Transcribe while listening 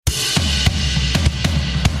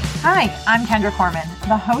Hi, I'm Kendra Corman,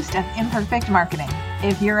 the host of Imperfect Marketing.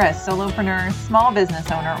 If you're a solopreneur, small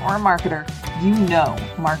business owner, or marketer, you know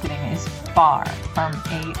marketing is far from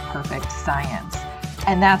a perfect science.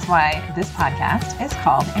 And that's why this podcast is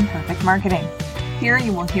called Imperfect Marketing. Here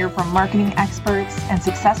you will hear from marketing experts and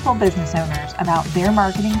successful business owners about their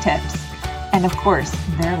marketing tips and, of course,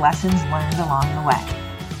 their lessons learned along the way.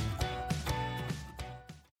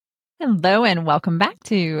 Hello and welcome back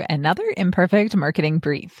to another Imperfect Marketing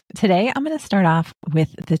Brief. Today, I'm going to start off with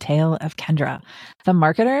the tale of Kendra, the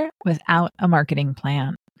marketer without a marketing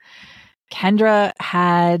plan. Kendra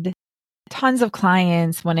had tons of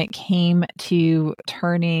clients when it came to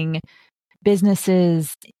turning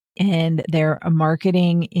businesses and their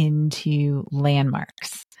marketing into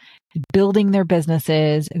landmarks, building their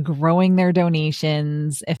businesses, growing their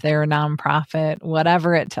donations, if they're a nonprofit,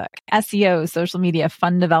 whatever it took, SEO, social media,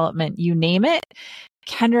 fund development, you name it.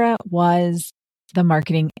 Kendra was the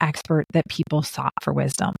marketing expert that people sought for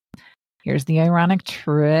wisdom. Here's the ironic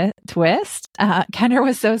twist. Kendra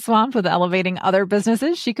was so swamped with elevating other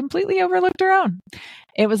businesses, she completely overlooked her own.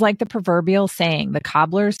 It was like the proverbial saying, the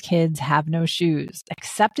cobbler's kids have no shoes,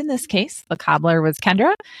 except in this case, the cobbler was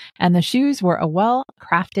Kendra, and the shoes were a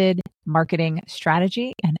well-crafted marketing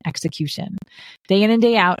strategy and execution. Day in and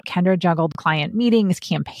day out, Kendra juggled client meetings,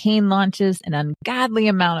 campaign launches, an ungodly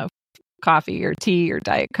amount of coffee or tea or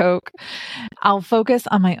Diet Coke. I'll focus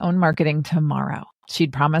on my own marketing tomorrow,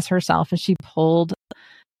 she'd promise herself as she pulled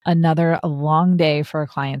another long day for a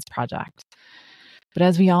client's project. But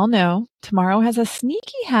as we all know, tomorrow has a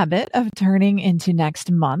sneaky habit of turning into next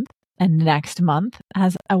month, and next month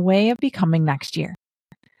has a way of becoming next year.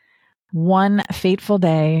 One fateful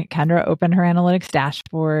day, Kendra opened her analytics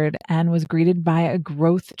dashboard and was greeted by a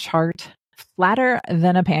growth chart flatter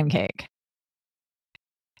than a pancake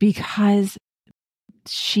because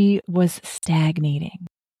she was stagnating.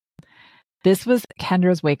 This was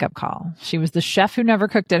Kendra's wake-up call. She was the chef who never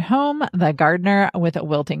cooked at home, the gardener with a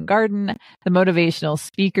wilting garden, the motivational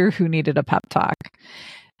speaker who needed a pep talk.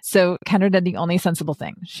 So Kendra did the only sensible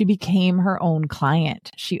thing. She became her own client.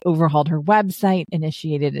 She overhauled her website,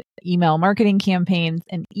 initiated email marketing campaigns,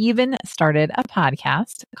 and even started a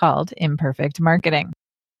podcast called Imperfect Marketing.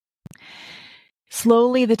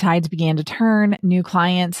 Slowly, the tides began to turn. New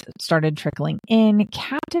clients started trickling in,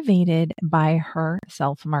 captivated by her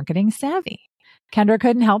self-marketing savvy. Kendra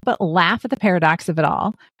couldn't help but laugh at the paradox of it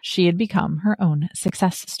all. She had become her own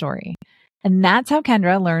success story. And that's how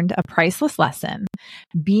Kendra learned a priceless lesson.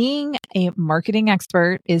 Being a marketing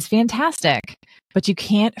expert is fantastic, but you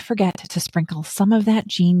can't forget to sprinkle some of that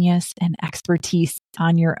genius and expertise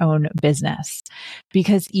on your own business,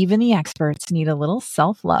 because even the experts need a little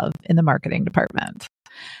self-love in the marketing department.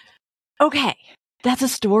 Okay, that's a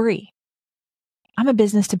story. I'm a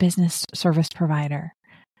business-to-business service provider,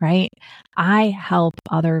 right? I help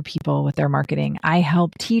other people with their marketing. I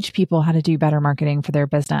help teach people how to do better marketing for their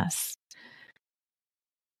business.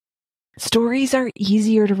 Stories are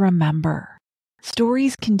easier to remember.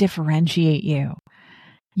 Stories can differentiate you.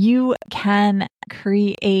 You can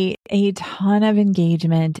create a ton of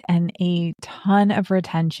engagement and a ton of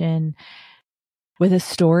retention with a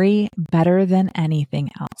story better than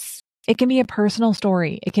anything else. It can be a personal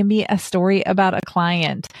story. It can be a story about a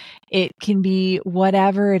client. It can be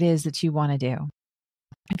whatever it is that you want to do.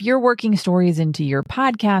 If you're working stories into your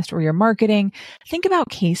podcast or your marketing, think about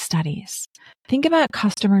case studies. Think about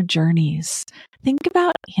customer journeys. Think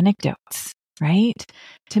about anecdotes, right?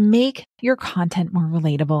 To make your content more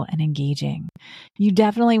relatable and engaging. You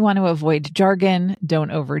definitely want to avoid jargon,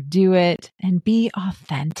 don't overdo it, and be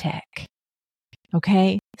authentic.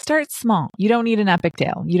 Okay? Start small. You don't need an epic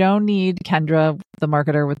tale. You don't need Kendra, the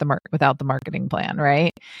marketer without the marketing plan,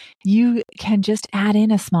 right? You can just add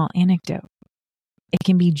in a small anecdote. It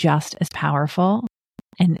can be just as powerful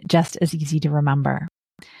and just as easy to remember.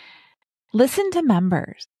 Listen to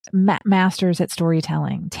masters at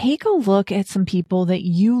storytelling. Take a look at some people that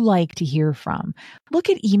you like to hear from. Look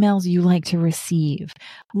at emails you like to receive.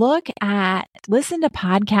 Listen to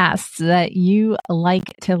podcasts that you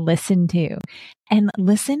like to listen to, and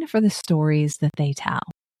listen for the stories that they tell.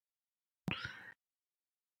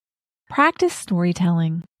 Practice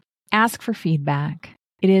storytelling. Ask for feedback.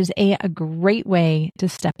 It is a great way to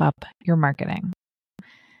step up your marketing.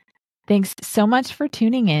 Thanks so much for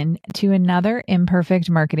tuning in to another Imperfect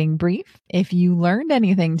Marketing Brief. If you learned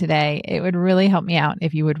anything today, it would really help me out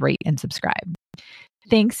if you would rate and subscribe.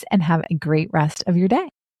 Thanks, and have a great rest of your day.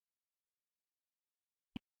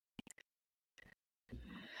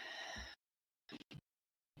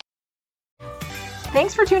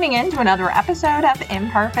 Thanks for tuning in to another episode of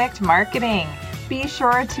Imperfect Marketing. Be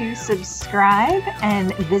sure to subscribe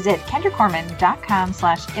and visit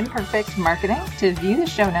kendracorman.com/imperfectmarketing to view the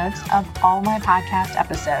show notes of all my podcast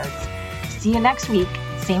episodes. See you next week,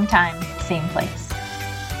 same time, same place.